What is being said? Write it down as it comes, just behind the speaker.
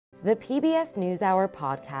The PBS NewsHour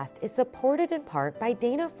podcast is supported in part by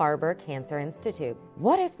Dana-Farber Cancer Institute.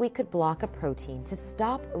 What if we could block a protein to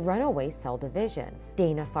stop runaway cell division?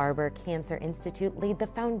 Dana-Farber Cancer Institute laid the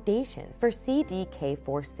foundation for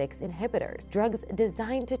CDK4/6 inhibitors, drugs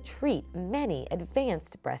designed to treat many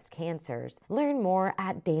advanced breast cancers. Learn more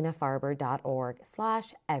at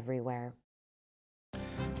danafarber.org/everywhere.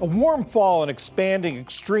 A warm fall and expanding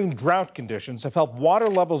extreme drought conditions have helped water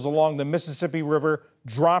levels along the Mississippi River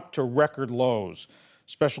drop to record lows.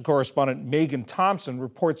 Special correspondent Megan Thompson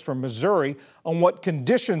reports from Missouri on what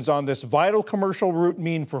conditions on this vital commercial route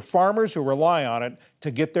mean for farmers who rely on it to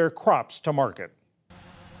get their crops to market.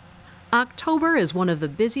 October is one of the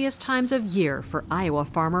busiest times of year for Iowa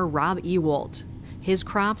farmer Rob Ewald. His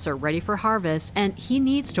crops are ready for harvest, and he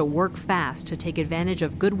needs to work fast to take advantage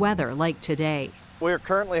of good weather like today. We are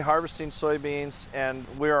currently harvesting soybeans, and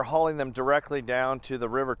we are hauling them directly down to the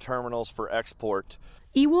river terminals for export.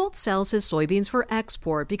 Ewald sells his soybeans for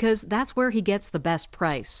export because that's where he gets the best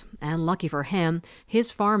price. And lucky for him,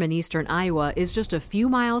 his farm in eastern Iowa is just a few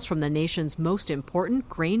miles from the nation's most important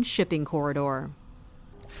grain shipping corridor.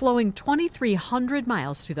 Flowing 2,300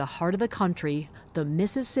 miles through the heart of the country, the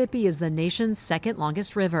Mississippi is the nation's second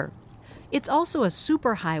longest river. It's also a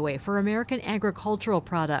superhighway for American agricultural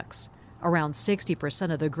products. Around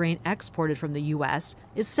 60% of the grain exported from the U.S.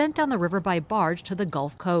 is sent down the river by barge to the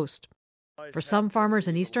Gulf Coast. For some farmers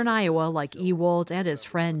in eastern Iowa, like Ewald and his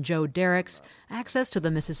friend Joe Derricks, access to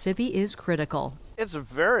the Mississippi is critical. It's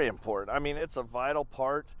very important. I mean, it's a vital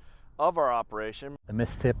part of our operation. The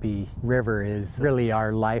Mississippi River is really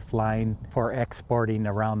our lifeline for exporting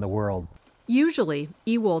around the world. Usually,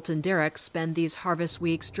 Ewald and Derricks spend these harvest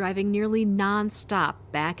weeks driving nearly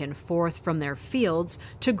non-stop back and forth from their fields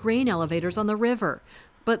to grain elevators on the river.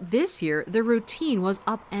 But this year, the routine was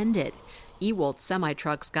upended. Ewald's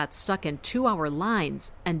semi-trucks got stuck in 2-hour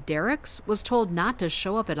lines, and Derricks was told not to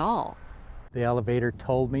show up at all. The elevator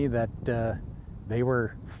told me that they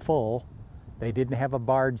were full. They didn't have a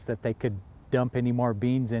barge that they could dump any more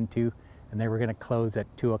beans into, and they were going to close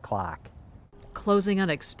at 2 o'clock. Closing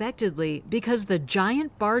unexpectedly because the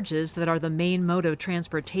giant barges that are the main mode of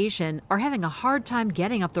transportation are having a hard time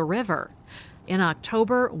getting up the river. In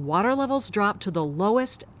October, water levels dropped to the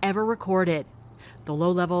lowest ever recorded. The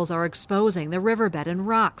low levels are exposing the riverbed and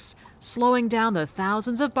rocks, slowing down the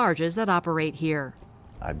thousands of barges that operate here.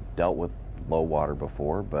 I've dealt with low water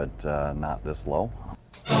before, but not this low.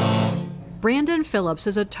 Brandon Phillips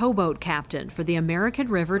is a towboat captain for the American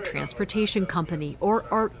River Transportation Company, or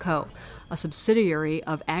ARTCO, a subsidiary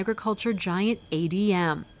of agriculture giant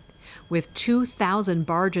ADM. With 2,000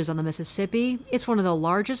 barges on the Mississippi, it's one of the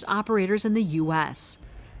largest operators in the U.S.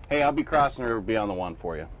 Hey, I'll be crossing the river, be on the one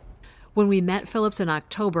for you. When we met Phillips in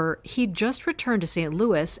October, he'd just returned to St.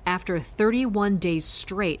 Louis after 31 days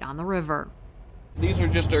straight on the river. These are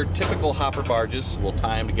just our typical hopper barges. We'll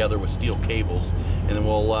tie them together with steel cables, and then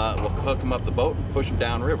we'll hook them up the boat and push them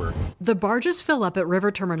downriver. The barges fill up at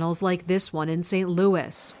river terminals like this one in St.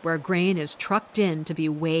 Louis, where grain is trucked in to be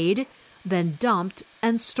weighed, then dumped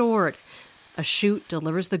and stored. A chute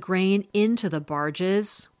delivers the grain into the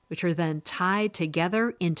barges, which are then tied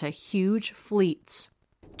together into huge fleets.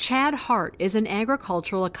 Chad Hart is an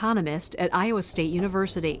agricultural economist at Iowa State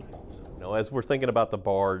University. As we're thinking about the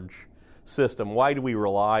barge system, why do we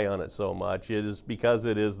rely on it so much? It is because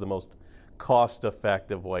it is the most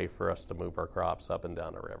cost-effective way for us to move our crops up and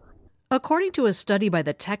down the river. According to a study by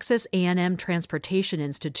the Texas A&M Transportation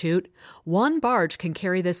Institute, one barge can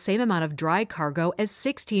carry the same amount of dry cargo as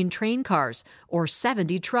 16 train cars or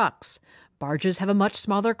 70 trucks. Barges have a much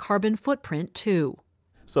smaller carbon footprint, too.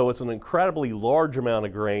 So it's an incredibly large amount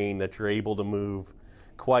of grain that you're able to move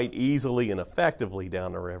quite easily and effectively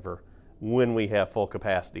down the river when we have full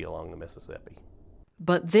capacity along the Mississippi.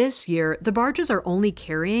 But this year, the barges are only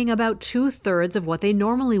carrying about 2/3 of what they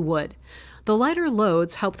normally would. The lighter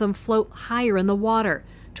loads help them float higher in the water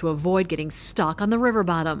to avoid getting stuck on the river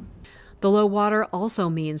bottom. The low water also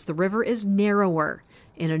means the river is narrower.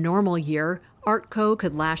 In a normal year, ARTCO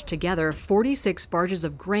could lash together 46 barges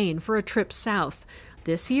of grain for a trip south.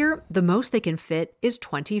 This year, the most they can fit is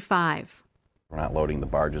 25. We're not loading the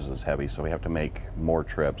barges as heavy, so we have to make more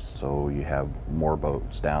trips. So you have more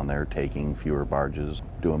boats down there taking fewer barges,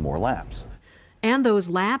 doing more laps. And those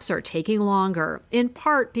laps are taking longer, in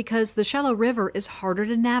part because the shallow river is harder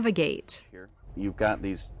to navigate. You've got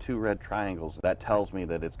these 2 red triangles. That tells me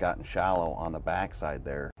that it's gotten shallow on the backside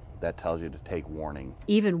there. That tells you to take warning.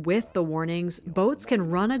 Even with the warnings, boats can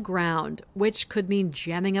run aground, which could mean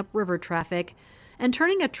jamming up river traffic and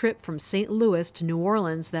turning a trip from St. Louis to New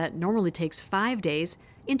Orleans that normally takes 5 days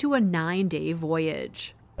into a 9-day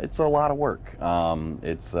voyage. It's a lot of work.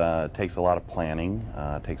 It takes a lot of planning,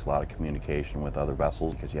 takes a lot of communication with other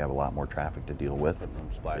vessels because you have a lot more traffic to deal with.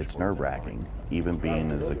 It's nerve-wracking. Even being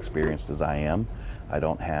as experienced as I am, I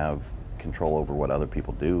don't have control over what other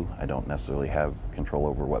people do. I don't necessarily have control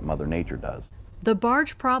over what Mother Nature does. The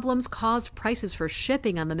barge problems caused prices for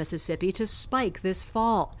shipping on the Mississippi to spike this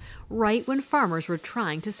fall, right when farmers were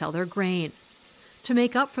trying to sell their grain. To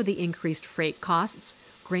make up for the increased freight costs,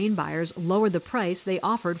 grain buyers lowered the price they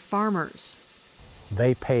offered farmers.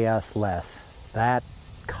 They pay us less. That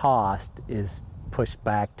cost is pushed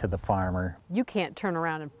back to the farmer. You can't turn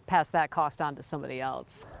around and pass that cost on to somebody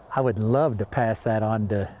else. I would love to pass that on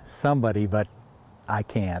to somebody, but I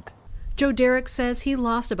can't. Joe Derrick says he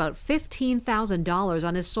lost about $15,000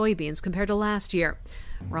 on his soybeans compared to last year.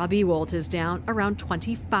 Rob Ewoldt is down around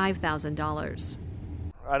 $25,000.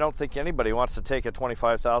 I don't think anybody wants to take a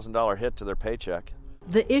 $25,000 hit to their paycheck.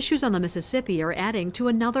 The issues on the Mississippi are adding to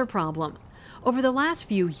another problem. Over the last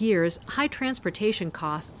few years, high transportation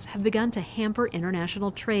costs have begun to hamper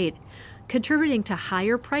international trade, contributing to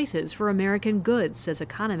higher prices for American goods, says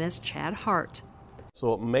economist Chad Hart.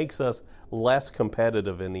 So it makes us less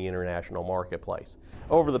competitive in the international marketplace.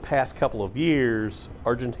 Over the past couple of years,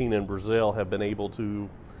 Argentina and Brazil have been able to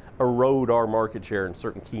erode our market share in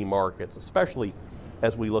certain key markets, especially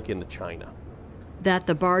as we look into China. That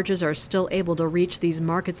the barges are still able to reach these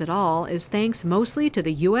markets at all is thanks mostly to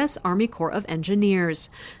the U.S. Army Corps of Engineers.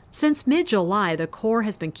 Since mid-July, the Corps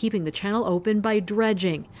has been keeping the channel open by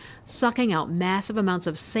dredging, sucking out massive amounts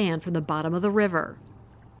of sand from the bottom of the river.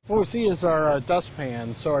 What we see is our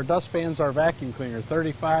dustpan. So our dustpan's our vacuum cleaner,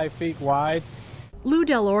 35 feet wide. Lou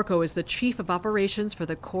Del Orco is the chief of operations for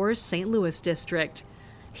the Corps' St. Louis district.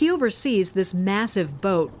 He oversees this massive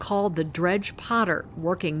boat called the Dredge Potter,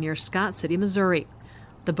 working near Scott City, Missouri.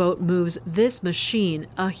 The boat moves this machine,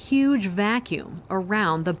 a huge vacuum,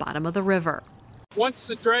 around the bottom of the river. Once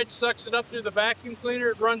the dredge sucks it up through the vacuum cleaner,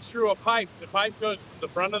 it runs through a pipe. The pipe goes from the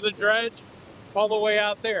front of the dredge all the way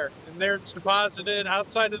out there. And there it's deposited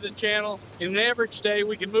outside of the channel. In an average day,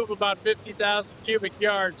 we can move about 50,000 cubic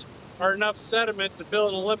yards, or enough sediment to fill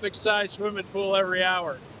an Olympic-sized swimming pool every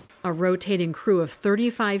hour. A rotating crew of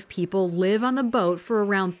 35 people live on the boat for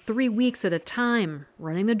around 3 weeks at a time,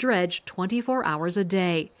 running the dredge 24 hours a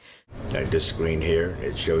day. This screen here,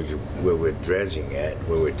 it shows you where we're dredging at,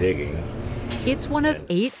 where we're digging. It's one of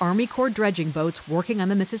 8 Army Corps dredging boats working on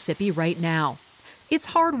the Mississippi right now. It's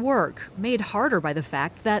hard work, made harder by the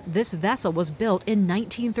fact that this vessel was built in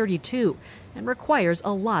 1932 and requires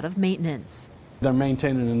a lot of maintenance. They're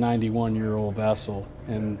maintaining a 91-year-old vessel,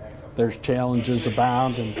 and there's challenges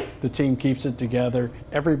abound, and the team keeps it together.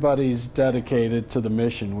 Everybody's dedicated to the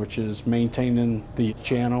mission, which is maintaining the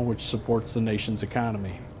channel, which supports the nation's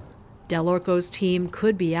economy. Del Orco's team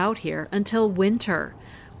could be out here until winter,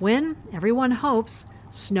 when, everyone hopes,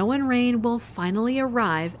 snow and rain will finally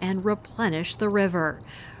arrive and replenish the river,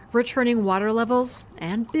 returning water levels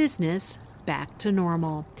and business back to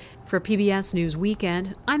normal. For PBS News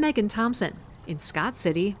Weekend, I'm Megan Thompson in Scott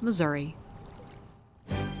City, Missouri.